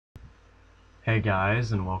Hey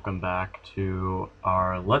guys, and welcome back to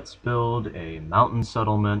our Let's Build a Mountain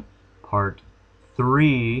Settlement Part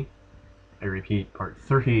 3, I repeat, Part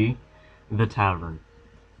 3, the Tavern.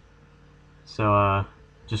 So,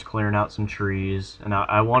 just clearing out some trees, and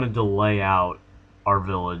I wanted to lay out our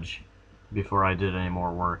village before I did any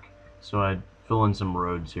more work, so I'd fill in some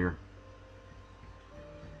roads here.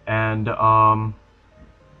 And,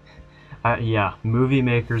 yeah, Movie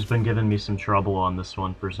Maker's been giving me some trouble on this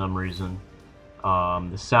one for some reason.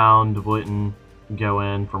 The sound wouldn't go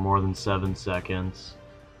in for more than 7 seconds,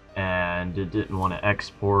 and it didn't want to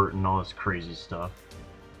export and all this crazy stuff.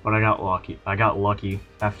 But I got lucky. I got lucky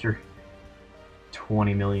after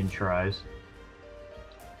 20 million tries.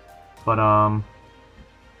 But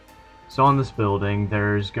so on this building,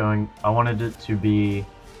 I wanted it to be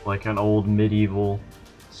like an old medieval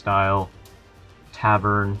style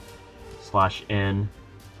tavern / inn,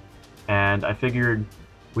 and I figured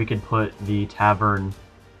we could put the tavern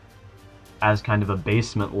as kind of a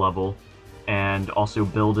basement level and also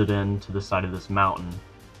build it into the side of this mountain.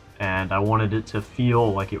 And I wanted it to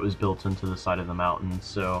feel like it was built into the side of the mountain,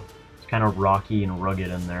 so it's kind of rocky and rugged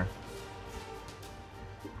in there.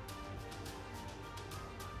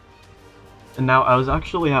 And now, I was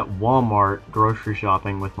actually at Walmart grocery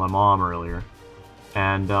shopping with my mom earlier,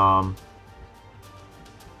 and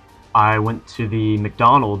I went to the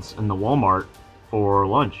McDonald's and the Walmart for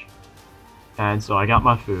lunch. And so I got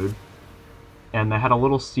my food, and they had a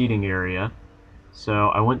little seating area, so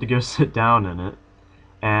I went to go sit down in it,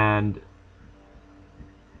 and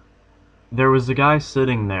there was a guy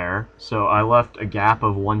sitting there, so I left a gap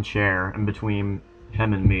of 1 chair in between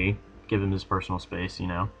him and me, give him his personal space, you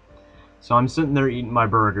know. So I'm sitting there eating my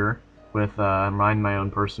burger with mind my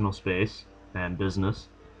own personal space and business,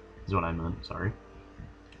 is what I meant, sorry.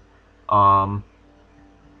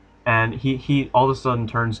 And he all of a sudden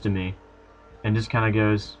turns to me and just kind of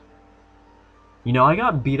goes, "You know, I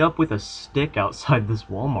got beat up with a stick outside this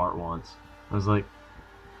Walmart once." I was like,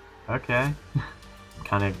 okay.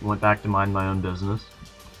 Kind of went back to mind my own business.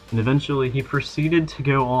 And eventually he proceeded to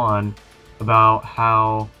go on about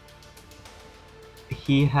how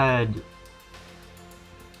he had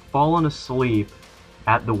fallen asleep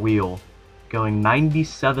at the wheel going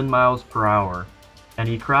 97 miles per hour, and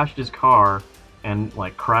he crashed his car and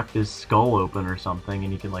like cracked his skull open or something,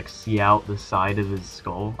 and you can like see out the side of his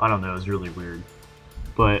skull. I don't know, it was really weird.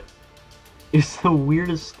 But it's the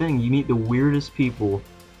weirdest thing. You meet the weirdest people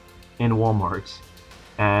in Walmarts.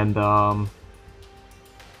 And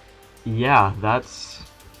yeah, that's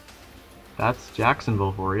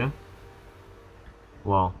Jacksonville for you.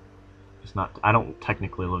 Well, it's not, I don't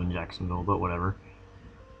technically live in Jacksonville, but whatever.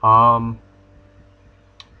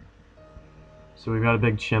 So we've got a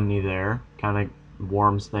big chimney there, kind of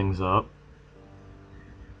warms things up.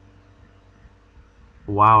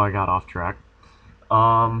 Wow, I got off track.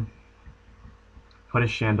 Put a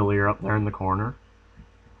chandelier up there in the corner.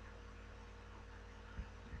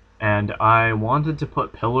 And I wanted to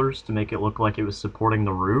put pillars to make it look like it was supporting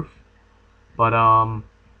the roof, but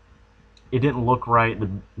it didn't look right.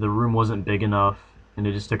 The room wasn't big enough, and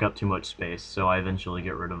it just took up too much space, so I eventually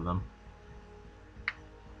get rid of them.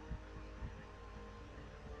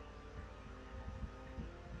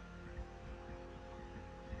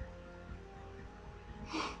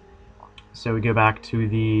 So we go back to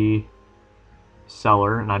the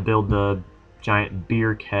cellar, and I build the giant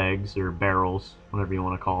beer kegs, or barrels, whatever you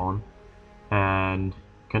want to call them, and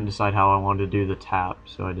couldn't decide how I wanted to do the tap,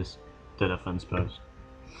 so I just did a fence post.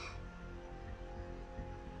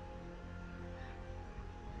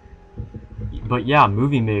 But yeah,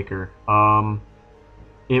 Movie Maker,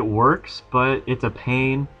 it works, but it's a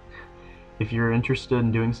pain. If you're interested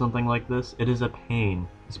in doing something like this, it is a pain,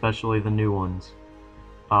 especially the new ones.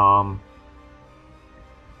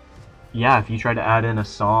 Yeah, if you try to add in a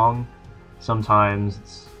song,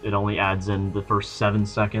 sometimes it only adds in the first 7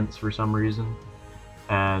 seconds for some reason.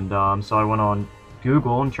 And so I went on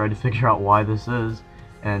Google and tried to figure out why this is,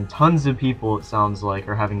 and tons of people, it sounds like,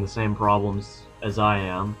 are having the same problems as I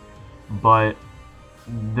am, but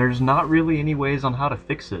there's not really any ways on how to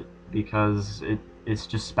fix it, because it's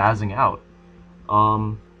just spazzing out.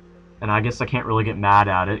 And I guess I can't really get mad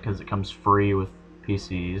at it because it comes free with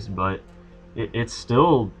PCs, but it's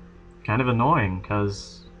still kind of annoying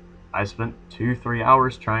because I spent 2-3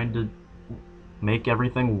 hours trying to make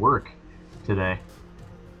everything work today.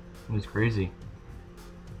 It was crazy.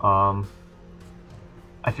 I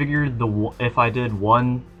figured if I did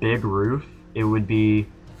one big roof, it would be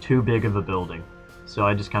too big of a building, so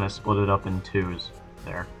I just kind of split it up in 2s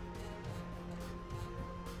there.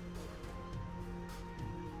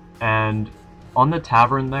 And on the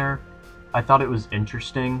tavern there, I thought it was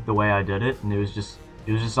interesting the way I did it, and it was just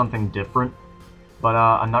something different. But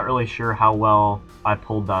I'm not really sure how well I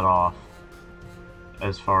pulled that off.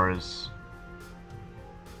 As far as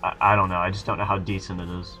I don't know. I just don't know how decent it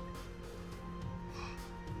is.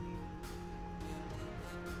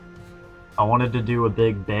 I wanted to do a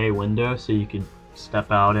big bay window so you could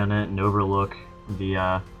step out in it and overlook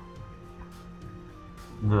the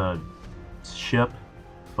ship,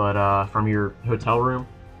 but from your hotel room.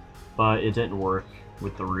 But it didn't work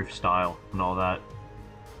with the roof style and all that.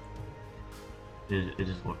 It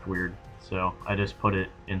just looked weird, so I just put it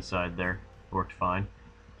inside there. It worked fine.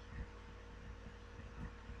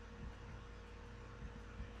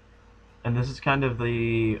 And this is kind of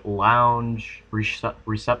the lounge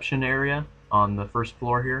reception area on the first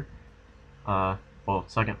floor here. Well,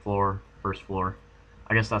 second floor, first floor.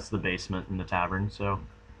 I guess that's the basement in the tavern, so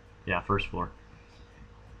yeah, first floor.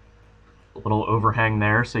 A little overhang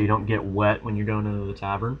there so you don't get wet when you're going into the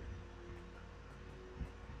tavern.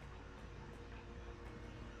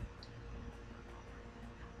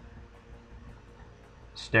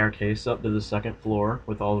 Staircase up to the second floor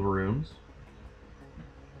with all the rooms.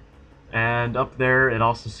 And up there, it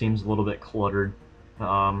also seems a little bit cluttered.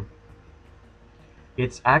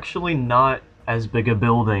 It's actually not as big a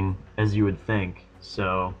building as you would think,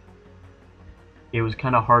 so it was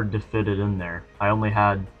kind of hard to fit it in there. I only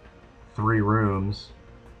had 3 rooms,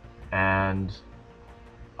 and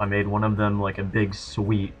I made one of them like a big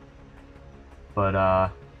suite. But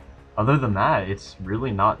other than that, it's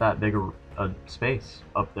really not that big a space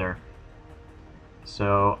up there.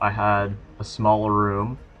 So I had a smaller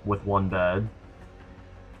room with 1 bed,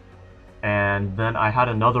 and then I had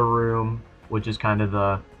another room which is kind of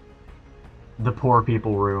the poor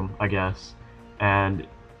people room, I guess, and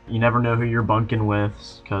you never know who you're bunking with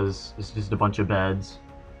because it's just a bunch of beds.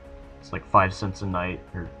 It's like 5 cents a night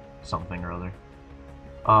or something or other.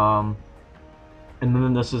 And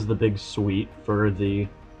then this is the big suite for the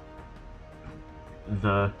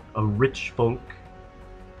rich folk.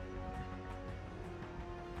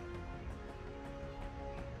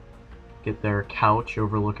 Get their couch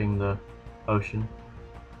overlooking the ocean.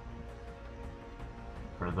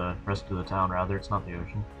 Or the rest of the town, rather. It's not the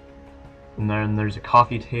ocean. And then there's a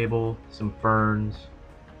coffee table, some ferns.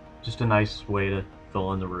 Just a nice way to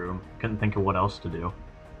fill in the room. Couldn't think of what else to do.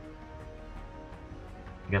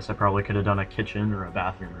 I guess I probably could have done a kitchen or a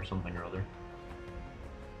bathroom or something or other.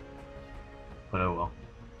 But oh well.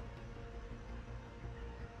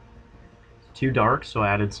 It's too dark, so I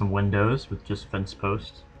added some windows with just fence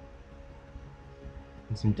posts.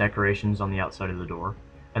 And some decorations on the outside of the door.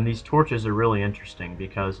 And these torches are really interesting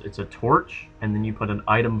because it's a torch, and then you put an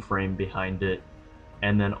item frame behind it,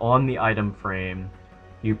 and then on the item frame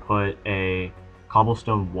you put a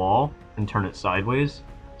cobblestone wall and turn it sideways,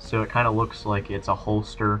 so it kind of looks like it's a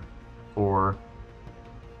holster for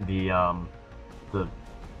the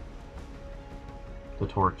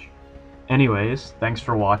torch. Anyways, thanks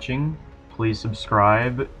for watching. Please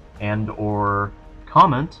subscribe and or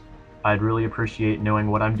comment. I'd really appreciate knowing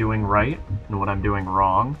what I'm doing right and what I'm doing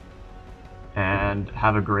wrong. And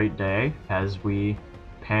have a great day as we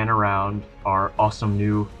pan around our awesome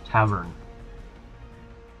new tavern.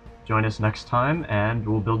 Join us next time and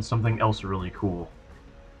we'll build something else really cool.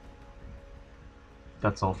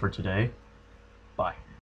 That's all for today. Bye.